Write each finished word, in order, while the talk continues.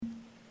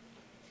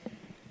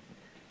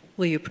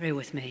Will you pray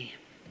with me?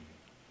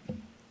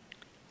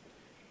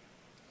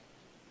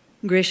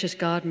 Gracious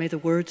God, may the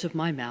words of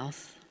my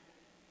mouth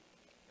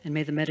and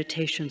may the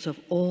meditations of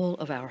all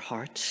of our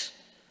hearts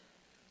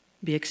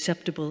be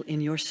acceptable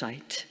in your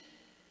sight,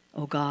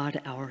 O God,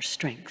 our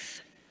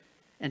strength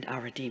and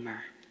our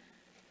Redeemer.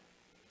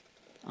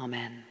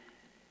 Amen.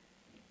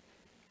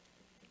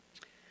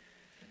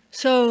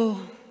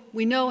 So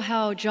we know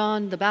how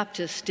John the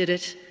Baptist did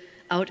it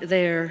out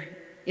there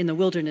in the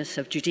wilderness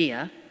of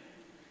Judea,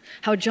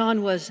 how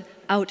John was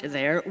out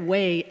there,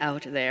 way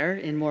out there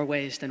in more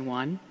ways than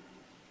one.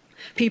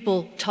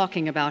 People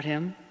talking about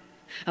him,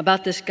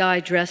 about this guy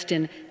dressed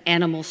in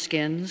animal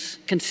skins,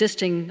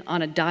 consisting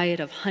on a diet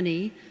of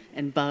honey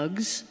and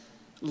bugs,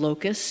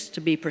 locusts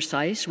to be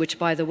precise, which,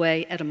 by the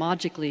way,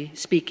 etymologically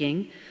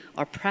speaking,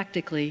 are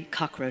practically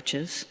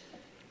cockroaches.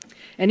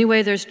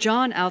 Anyway, there's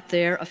John out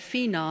there, a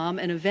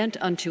phenom, an event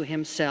unto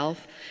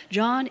himself.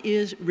 John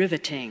is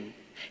riveting,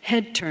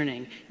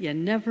 head-turning. You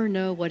never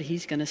know what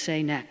he's going to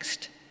say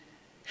next.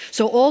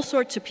 So all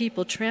sorts of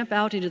people tramp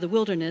out into the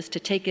wilderness to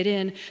take it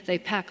in. They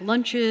pack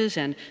lunches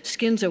and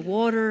skins of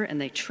water, and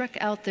they trek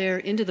out there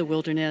into the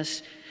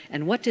wilderness.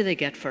 And what do they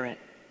get for it?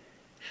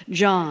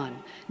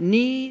 John,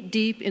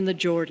 knee-deep in the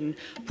Jordan,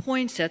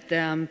 points at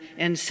them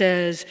and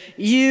says,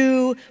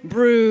 "You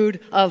brood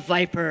of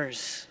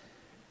vipers."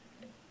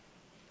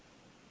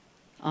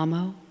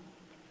 Amo,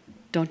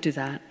 don't do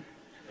that.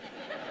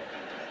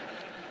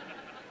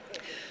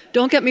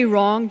 Don't get me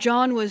wrong,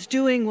 John was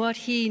doing what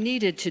he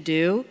needed to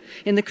do.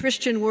 In the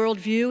Christian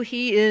worldview,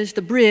 he is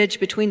the bridge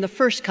between the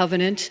first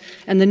covenant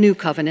and the new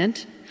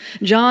covenant.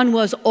 John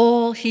was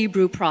all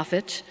Hebrew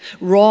prophet,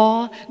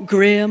 raw,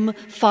 grim,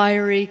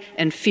 fiery,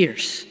 and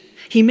fierce.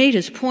 He made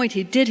his point,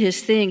 he did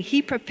his thing,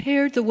 he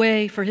prepared the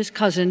way for his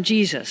cousin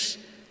Jesus.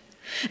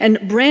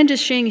 And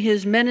brandishing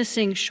his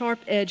menacing,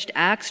 sharp-edged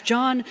axe,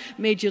 John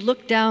made you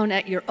look down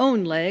at your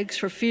own legs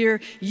for fear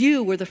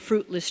you were the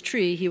fruitless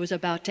tree he was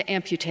about to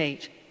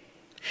amputate.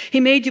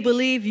 He made you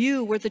believe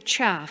you were the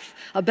chaff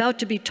about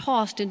to be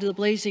tossed into the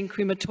blazing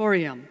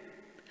crematorium.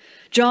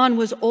 John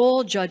was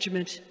all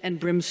judgment and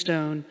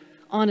brimstone.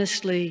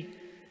 Honestly,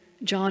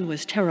 John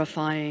was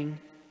terrifying.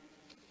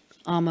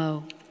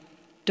 Amo,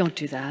 don't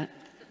do that.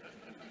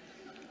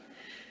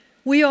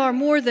 We are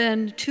more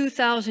than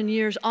 2,000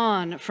 years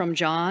on from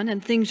John,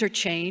 and things are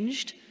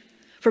changed.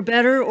 For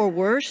better or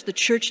worse, the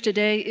church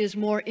today is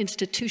more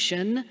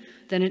institution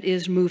than it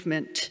is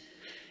movement.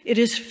 It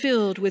is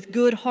filled with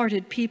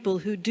good-hearted people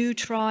who do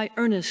try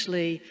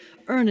earnestly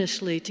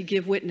to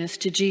give witness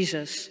to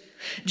Jesus.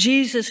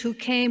 Jesus, who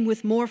came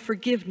with more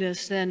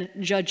forgiveness than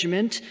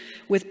judgment,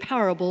 with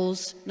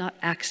parables, not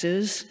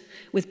axes,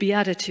 with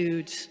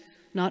beatitudes,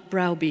 not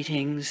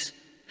browbeatings.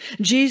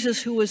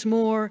 Jesus, who was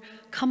more,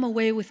 "Come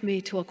away with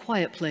me to a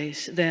quiet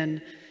place,"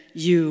 than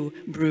 "You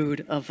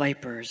brood of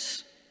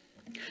vipers."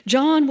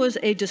 John was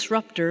a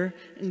disruptor,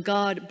 and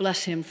God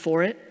bless him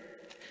for it.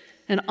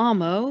 And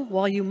Amo,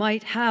 while you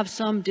might have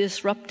some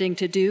disrupting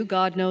to do,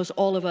 God knows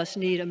all of us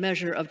need a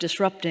measure of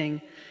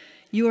disrupting,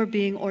 you are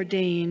being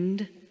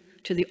ordained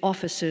to the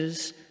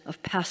offices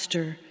of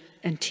pastor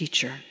and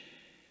teacher.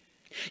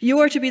 You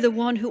are to be the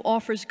one who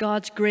offers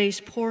God's grace,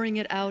 pouring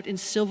it out in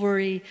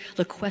silvery,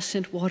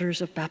 liquescent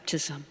waters of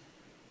baptism.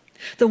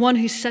 The one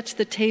who sets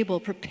the table,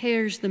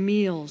 prepares the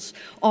meals,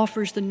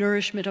 offers the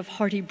nourishment of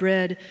hearty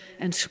bread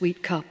and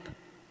sweet cup.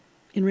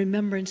 In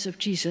remembrance of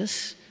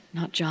Jesus,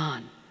 not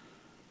John.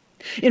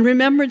 In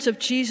remembrance of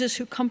Jesus,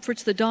 who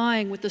comforts the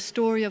dying with the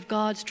story of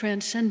God's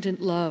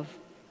transcendent love.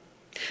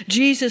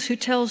 Jesus, who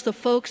tells the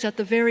folks at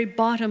the very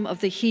bottom of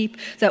the heap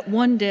that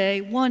one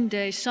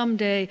day,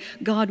 someday,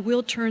 God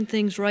will turn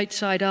things right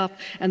side up,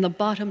 and the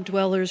bottom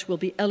dwellers will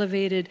be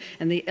elevated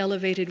and the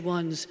elevated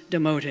ones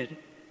demoted.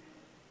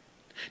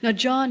 Now,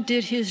 John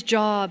did his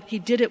job, he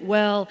did it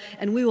well,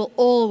 and we will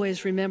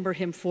always remember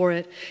him for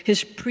it.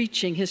 His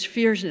preaching, his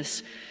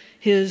fierceness,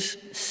 his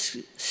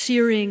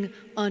searing,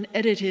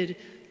 unedited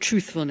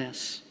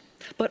truthfulness.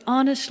 But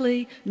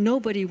honestly,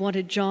 nobody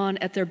wanted John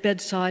at their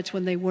bedsides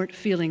when they weren't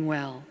feeling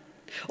well,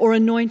 or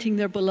anointing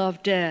their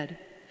beloved dead.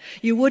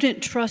 You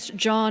wouldn't trust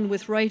John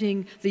with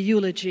writing the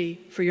eulogy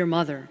for your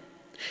mother.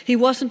 He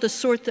wasn't the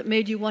sort that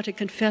made you want to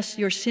confess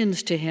your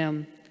sins to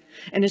him.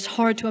 And it's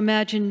hard to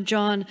imagine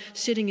John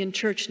sitting in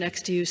church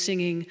next to you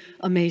singing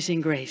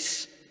Amazing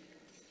Grace.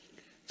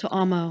 So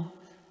Amo,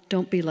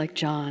 don't be like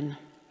John.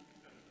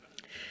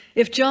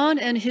 If John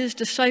and his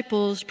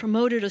disciples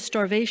promoted a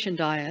starvation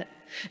diet,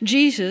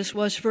 Jesus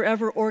was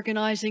forever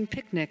organizing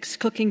picnics,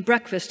 cooking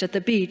breakfast at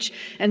the beach,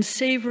 and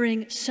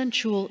savoring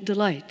sensual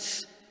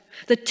delights.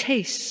 The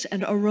tastes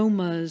and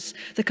aromas,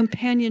 the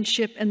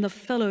companionship and the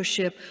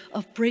fellowship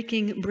of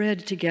breaking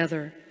bread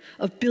together,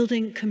 of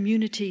building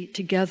community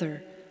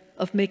together,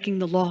 of making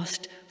the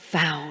lost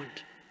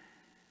found.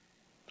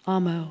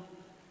 Amo,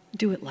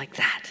 do it like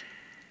that.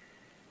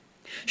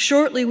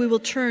 Shortly we will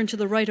turn to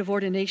the rite of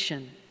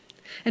ordination.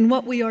 And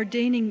what we are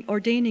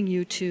ordaining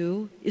you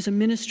to is a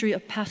ministry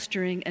of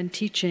pastoring and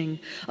teaching,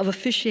 of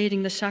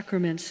officiating the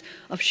sacraments,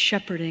 of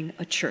shepherding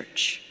a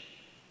church.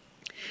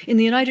 In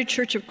the United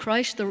Church of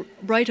Christ, the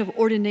rite of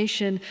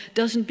ordination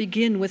doesn't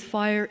begin with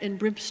fire and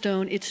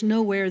brimstone. It's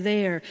nowhere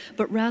there,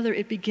 but rather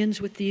it begins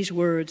with these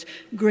words,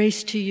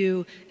 grace to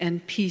you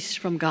and peace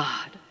from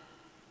God.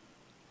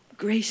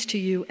 Grace to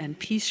you and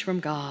peace from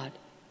God.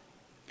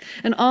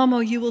 And Amo,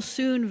 you will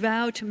soon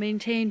vow to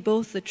maintain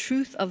both the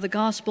truth of the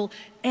gospel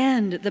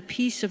and the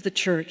peace of the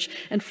church.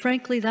 And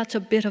frankly, that's a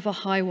bit of a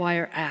high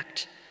wire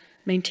act,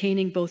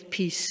 maintaining both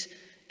peace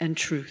and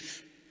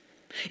truth.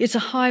 It's a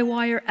high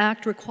wire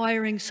act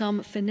requiring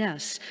some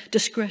finesse,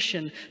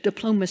 discretion,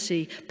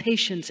 diplomacy,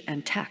 patience,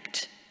 and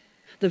tact,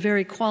 the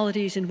very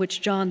qualities in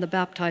which John the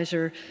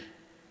Baptizer,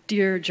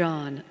 dear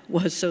John,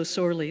 was so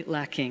sorely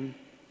lacking.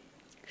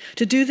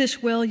 To do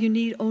this well, you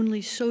need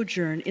only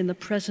sojourn in the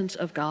presence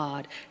of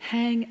God,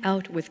 hang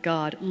out with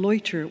God,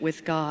 loiter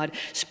with God,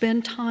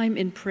 spend time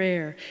in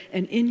prayer,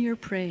 and in your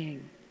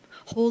praying,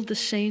 hold the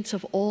saints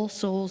of All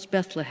Souls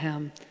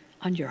Bethlehem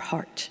on your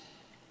heart.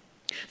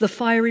 The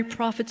fiery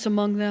prophets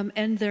among them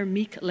and their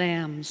meek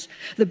lambs,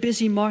 the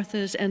busy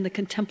Marthas and the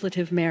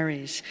contemplative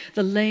Marys,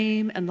 the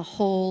lame and the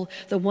whole,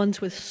 the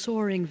ones with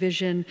soaring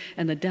vision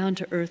and the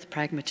down-to-earth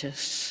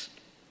pragmatists.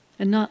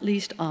 And not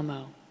least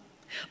Amo.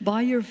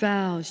 By your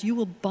vows, you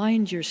will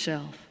bind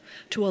yourself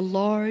to a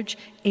large,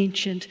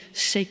 ancient,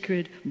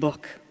 sacred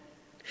book.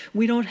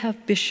 We don't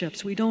have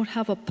bishops, we don't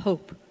have a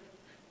pope,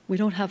 we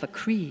don't have a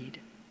creed.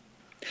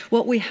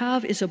 What we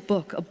have is a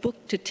book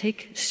to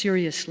take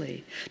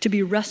seriously, to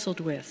be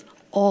wrestled with,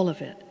 all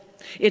of it.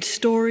 Its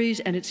stories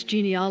and its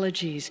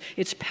genealogies,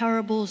 its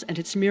parables and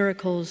its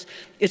miracles,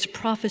 its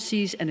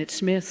prophecies and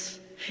its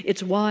myths,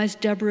 its wise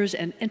Deborahs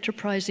and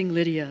enterprising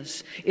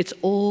Lydias, its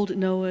old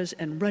Noahs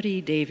and ruddy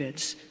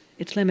Davids,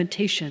 its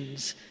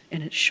lamentations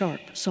and its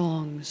sharp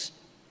songs.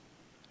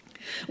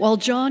 While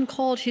John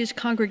called his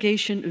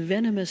congregation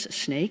venomous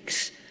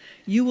snakes,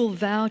 you will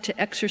vow to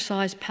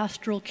exercise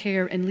pastoral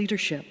care and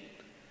leadership,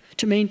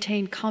 to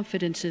maintain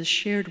confidences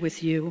shared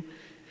with you,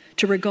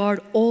 to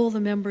regard all the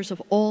members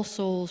of All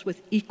Souls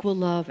with equal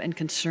love and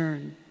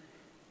concern.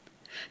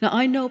 Now,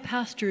 I know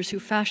pastors who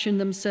fashion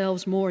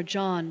themselves more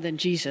John than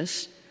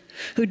Jesus,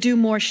 who do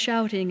more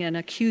shouting and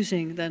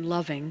accusing than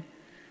loving,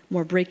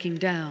 more breaking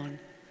down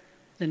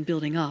than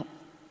building up.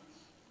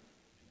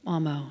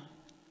 Amo,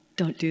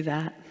 don't do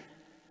that.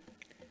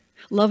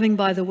 Loving,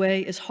 by the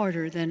way, is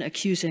harder than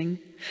accusing.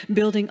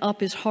 Building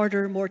up is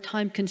harder, more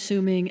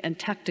time-consuming and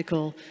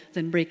tactical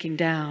than breaking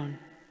down.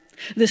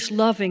 This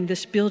loving,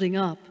 this building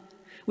up,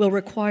 will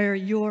require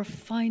your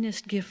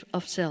finest gift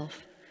of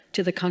self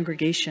to the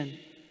congregation,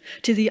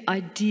 to the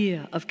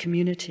idea of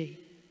community,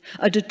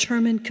 a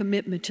determined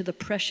commitment to the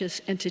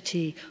precious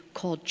entity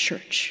called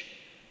church,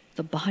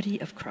 the body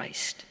of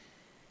Christ.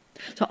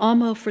 So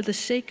Amo, for the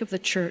sake of the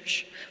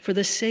church, for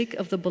the sake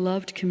of the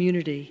beloved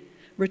community,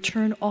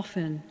 return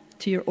often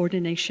to your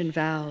ordination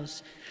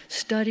vows.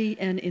 Study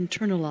and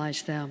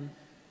internalize them.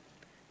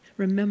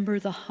 Remember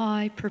the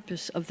high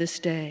purpose of this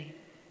day,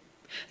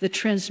 the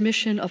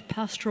transmission of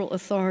pastoral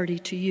authority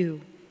to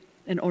you,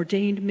 an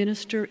ordained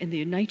minister in the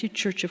United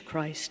Church of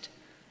Christ.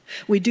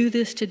 We do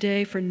this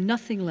today for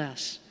nothing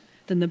less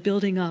than the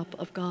building up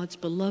of God's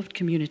beloved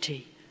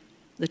community,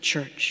 the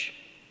church.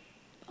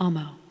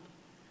 Amo,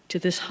 to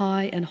this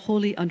high and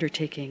holy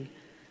undertaking,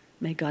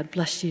 may God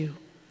bless you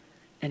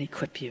and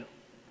equip you.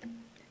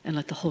 And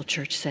let the whole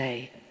church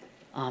say,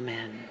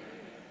 Amen.